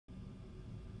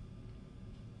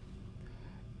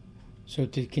So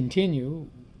to continue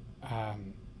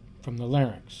from the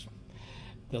larynx.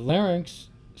 The larynx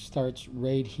starts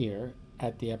right here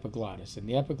at the epiglottis, and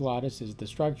the epiglottis is the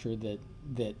structure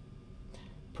that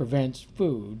prevents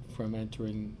food from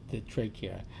entering the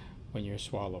trachea when you're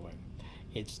swallowing.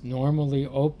 It's normally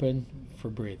open for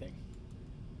breathing.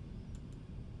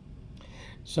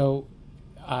 So,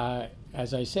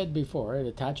 as I said before, it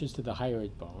attaches to the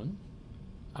hyoid bone,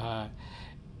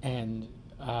 and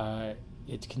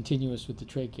it's continuous with the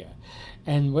trachea.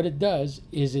 And what it does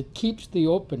is it keeps the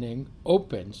opening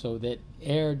open so that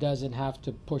air doesn't have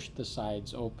to push the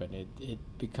sides open. It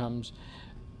becomes,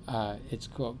 it's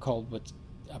called what's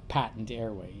a patent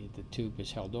airway. The tube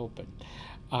is held open.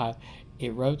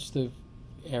 It routes the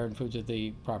air and food to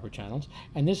the proper channels,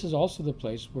 and this is also the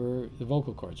place where the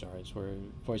vocal cords are. It's where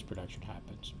voice production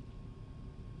happens.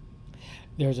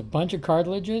 There's a bunch of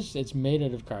cartilages. It's made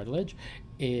out of cartilage.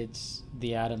 It's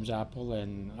the Adam's apple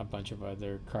and a bunch of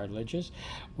other cartilages.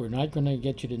 We're not going to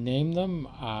get you to name them.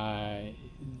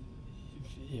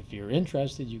 If you're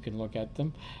interested, you can look at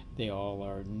them. They all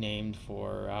are named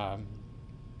for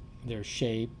their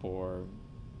shape or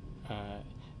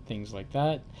things like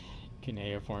that.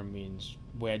 Cuneiform means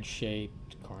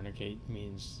wedge-shaped. Cornicate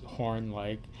means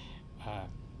horn-like,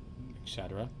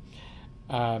 etc.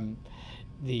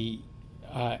 The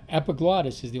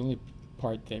epiglottis is the only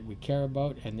part that we care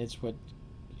about, and it's what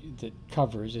that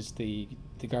covers. It's the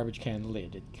garbage can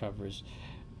lid. It covers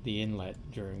the inlet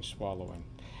during swallowing.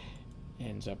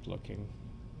 Ends up looking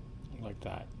like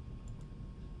that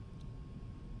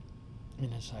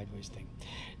in a sideways thing.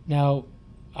 Now,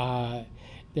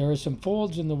 there are some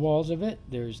folds in the walls of it.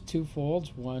 There's two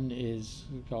folds. One is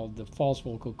called the false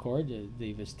vocal cord,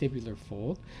 the vestibular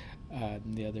fold.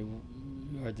 The other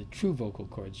are the true vocal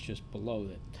cords just below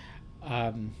it.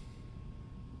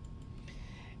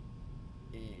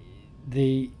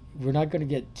 We're not going to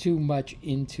get too much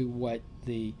into what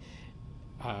the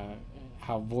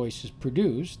how voice is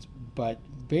produced, but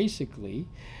basically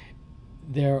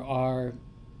there are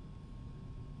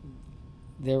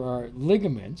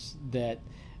ligaments that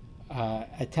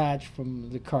attach from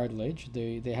the cartilage.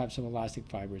 They have some elastic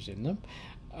fibers in them,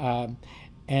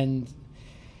 and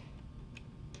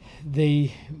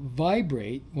they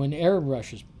vibrate when air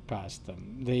rushes past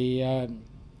them.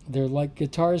 They're like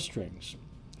guitar strings,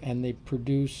 and they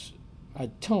produce a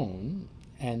tone,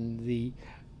 and the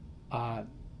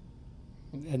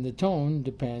tone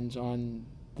depends on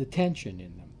the tension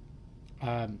in them.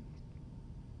 I'm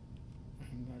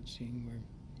not seeing where.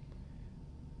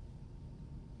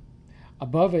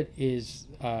 Above it is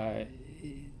the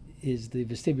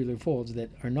vestibular folds that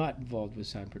are not involved with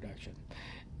sound production.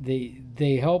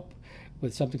 They help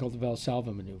with something called the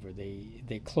Valsalva maneuver.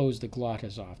 They close the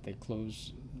glottis off. They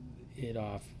close it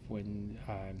off when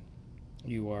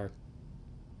you are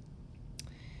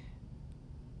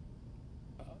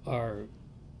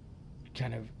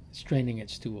kind of straining at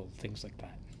stool, things like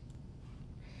that.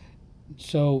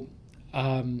 So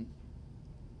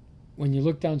when you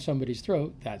look down somebody's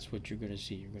throat, that's what you're going to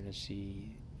see. You're going to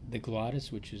see the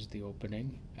glottis, which is the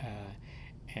opening,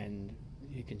 and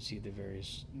you can see the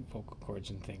various vocal cords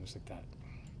and things like that.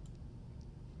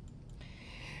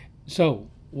 So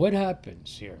what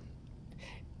happens here?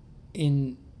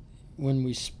 When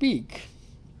we speak,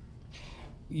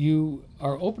 you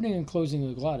are opening and closing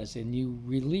the glottis, and you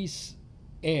release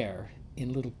air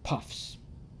in little puffs.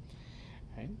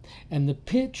 Right? And the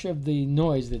pitch of the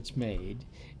noise that's made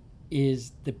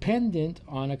is dependent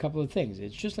on a couple of things.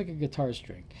 It's just like a guitar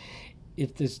string.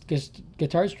 If this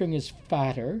guitar string is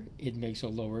fatter, it makes a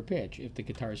lower pitch. If the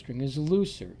guitar string is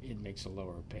looser, it makes a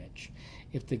lower pitch.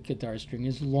 If the guitar string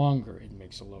is longer, it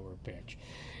makes a lower pitch.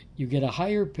 You get a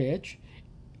higher pitch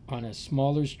on a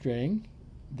smaller string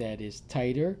that is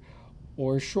tighter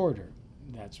or shorter.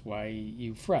 That's why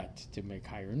you fret, to make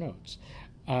higher notes.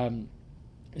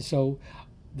 So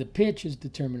the pitch is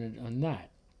determined on that.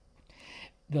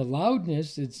 The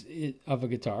loudness of a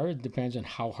guitar, it depends on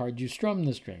how hard you strum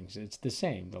the strings. It's the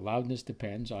same. The loudness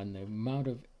depends on the amount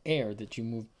of air that you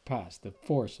move past, the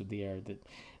force of the air that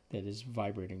is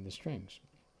vibrating the strings.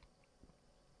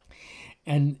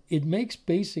 And it makes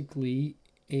basically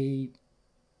a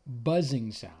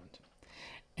buzzing sound.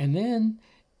 And then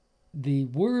the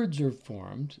words are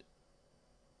formed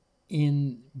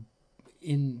in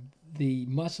the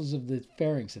muscles of the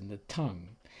pharynx and the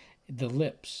tongue, the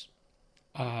lips.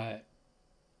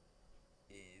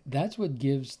 That's what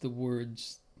gives the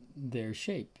words their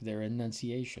shape, their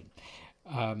enunciation.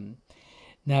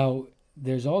 Now,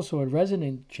 there's also a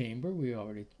resonant chamber. We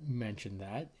already mentioned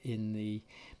that in the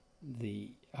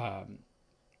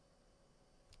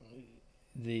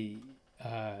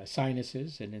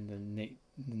sinuses and in the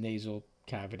nasal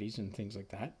cavities and things like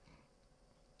that.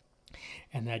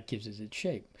 And that gives it its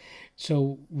shape.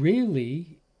 So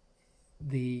really,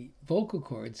 the vocal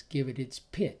cords give it its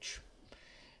pitch.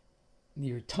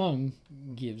 Your tongue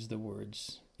gives the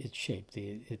words its shape,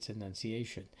 its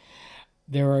enunciation.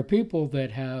 There are people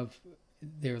that have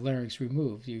their larynx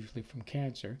removed, usually from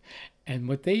cancer, and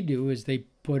what they do is they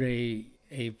put a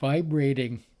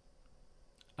vibrating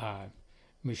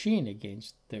machine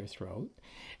against their throat,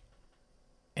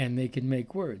 and they can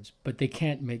make words, but they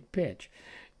can't make pitch.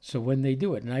 So when they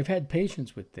do it, and I've had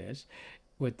patients with this,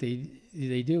 what they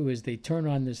do is they turn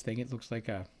on this thing. It looks like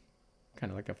a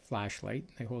kind of like a flashlight.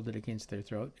 They hold it against their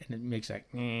throat, and it makes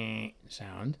a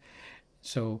sound.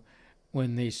 So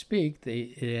when they speak,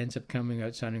 it ends up coming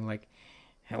out sounding like,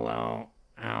 "Hello,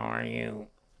 how are you?"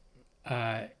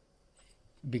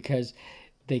 Because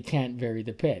they can't vary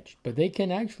the pitch, but they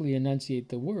can actually enunciate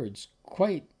the words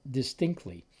quite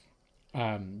distinctly,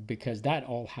 because that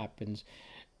all happens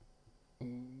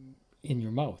in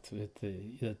your mouth with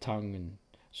the tongue and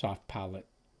soft palate,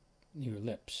 your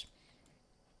lips.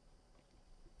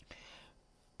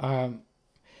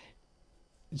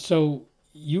 So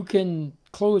you can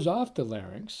close off the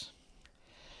larynx,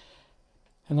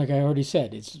 and like I already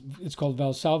said, it's called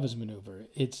Valsalva's maneuver.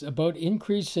 It's about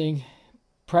increasing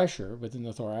pressure within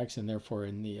the thorax and therefore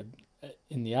in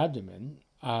the abdomen,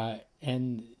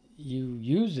 and you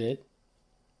use it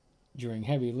during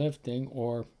heavy lifting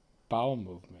or bowel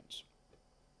movements.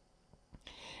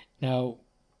 Now,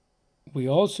 we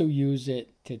also use it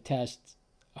to test,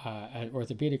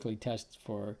 orthopedically test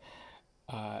for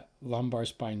lumbar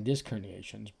spine disc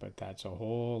herniations, but that's a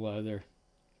whole other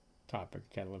topic,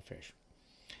 kettle of fish.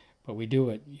 But we do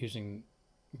it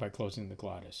by closing the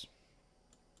glottis.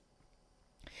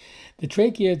 The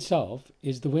trachea itself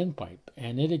is the windpipe,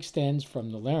 and it extends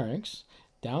from the larynx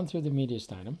down through the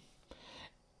mediastinum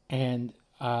and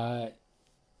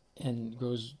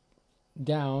goes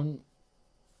down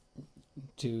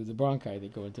to the bronchi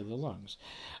that go into the lungs.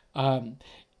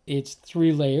 It's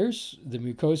 3 layers. The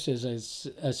mucosa is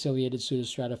a ciliated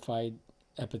pseudostratified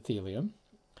epithelium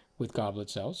with goblet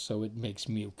cells, so it makes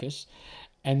mucus.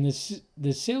 And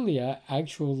the cilia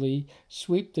actually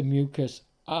sweep the mucus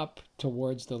up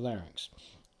towards the larynx.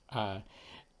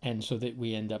 And so that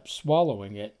we end up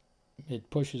swallowing it. It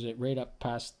pushes it right up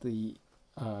past the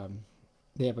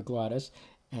epiglottis,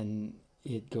 and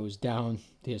it goes down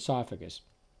the esophagus.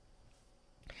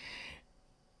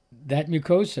 That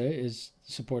mucosa is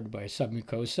supported by a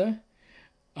submucosa,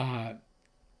 and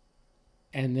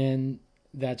then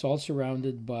that's all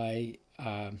surrounded by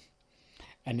an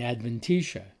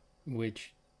adventitia,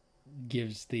 which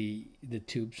gives the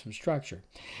tube some structure.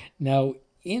 Now,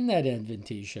 in that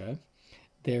adventitia,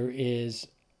 there is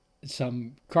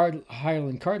some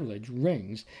hyaline cartilage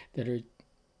rings that are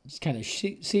kind of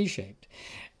C-shaped,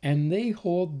 and they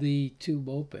hold the tube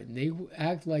open. They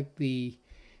act like the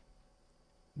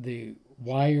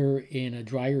wire in a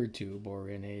dryer tube or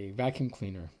in a vacuum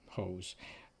cleaner hose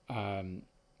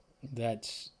that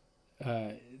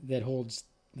holds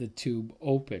the tube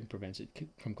open, prevents it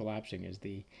from collapsing as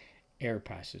the air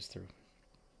passes through.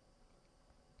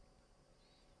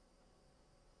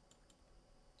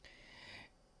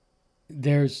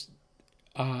 There's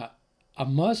a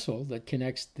muscle that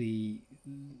connects the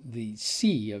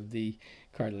C of the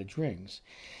cartilage rings,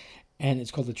 and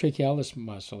it's called the trachealis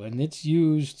muscle, and it's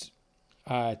used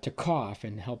to cough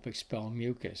and help expel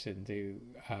mucus, and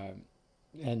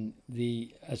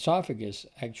the esophagus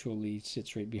actually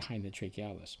sits right behind the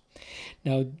trachealis.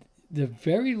 Now, the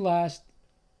very last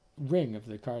ring of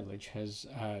the cartilage has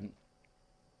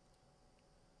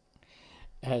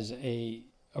a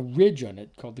ridge on it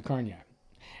called the carnia,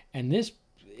 and this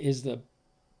is the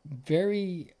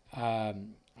very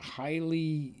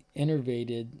highly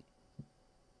innervated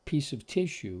piece of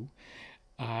tissue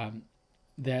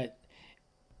that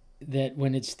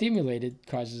when it's stimulated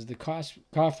causes the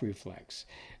cough reflex.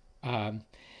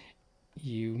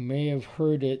 You may have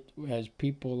heard it as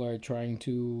people are trying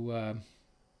to,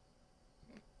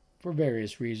 for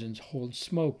various reasons, hold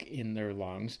smoke in their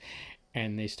lungs,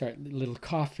 and they start little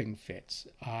coughing fits.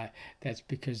 That's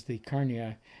because the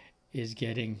carnia is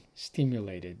getting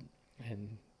stimulated,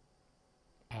 and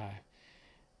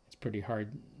it's pretty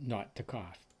hard not to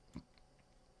cough.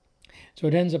 So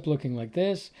it ends up looking like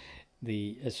this.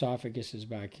 The esophagus is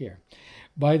back here.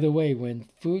 By the way, when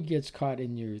food gets caught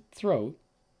in your throat,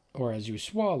 or as you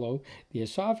swallow, the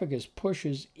esophagus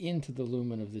pushes into the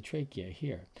lumen of the trachea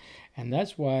here. And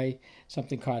that's why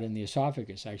something caught in the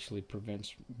esophagus actually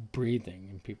prevents breathing,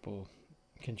 and people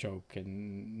can choke,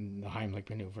 and the Heimlich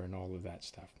maneuver and all of that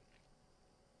stuff.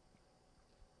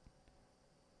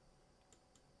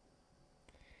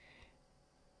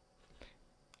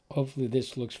 Hopefully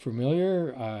this looks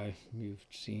familiar. You've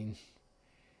seen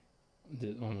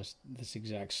almost this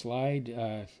exact slide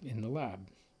in the lab.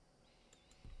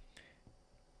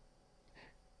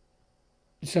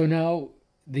 So now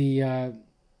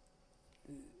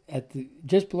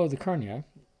just below the cornea,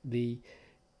 the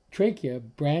trachea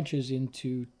branches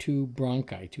into two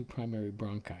primary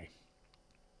bronchi,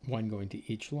 one going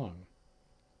to each lung.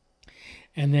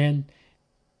 And then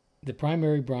the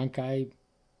primary bronchi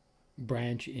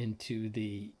branch into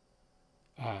the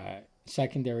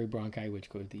secondary bronchi, which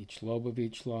go to each lobe of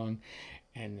each lung,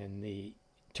 and then the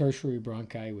tertiary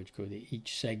bronchi, which go to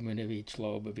each segment of each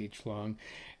lobe of each lung,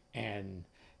 and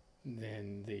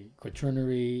then the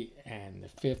quaternary and the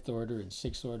fifth order and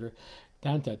sixth order,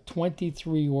 down to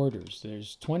 23 orders.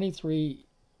 There's 23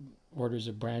 orders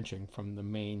of branching from the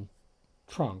main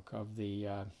trunk of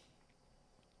the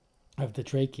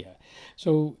trachea.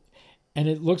 So, and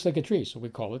it looks like a tree, so we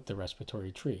call it the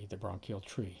respiratory tree, the bronchial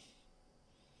tree.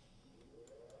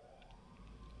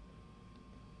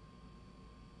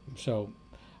 So,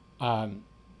 the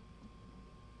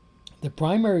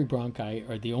primary bronchi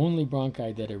are the only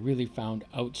bronchi that are really found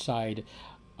outside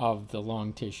of the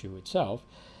lung tissue itself.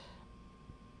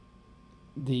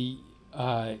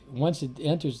 Once it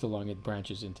enters the lung, it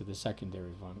branches into the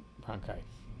secondary bronchi.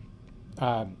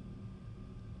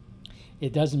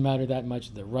 It doesn't matter that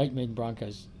much. The right main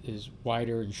bronchus is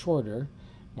wider and shorter,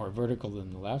 more vertical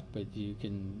than the left, but you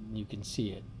can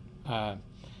see it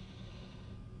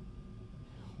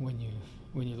when you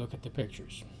look at the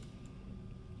pictures.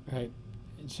 Right,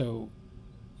 so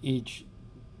each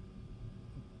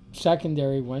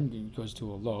secondary one goes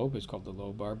to a lobe. It's called the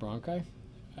lobar bronchi,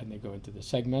 and they go into the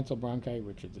segmental bronchi,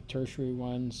 which are the tertiary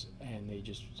ones, and they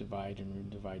just divide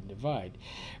and divide and divide.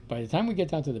 By the time we get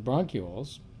down to the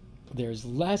bronchioles, there's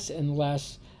less and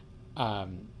less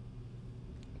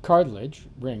cartilage,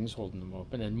 rings holding them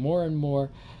open, and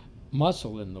more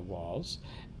muscle in the walls,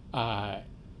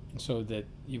 so that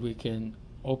we can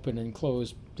open and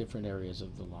close different areas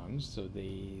of the lungs, so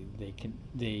they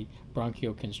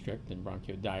bronchioconstrict and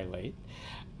bronchiodilate,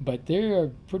 but they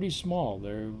are pretty small.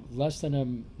 They're less than a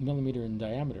millimeter in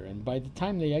diameter, and by the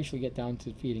time they actually get down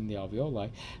to feeding the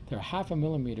alveoli, they're half a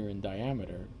millimeter in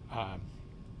diameter.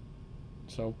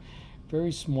 So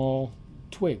very small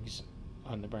twigs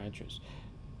on the branches.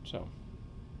 So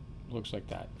looks like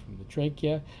that from the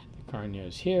trachea. The cornea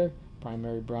is here,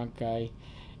 primary bronchi,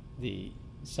 the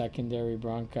secondary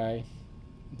bronchi,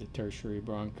 the tertiary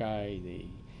bronchi, the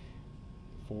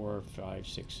 4, 5,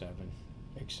 6, 7,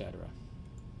 etc.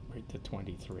 Right to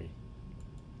 23.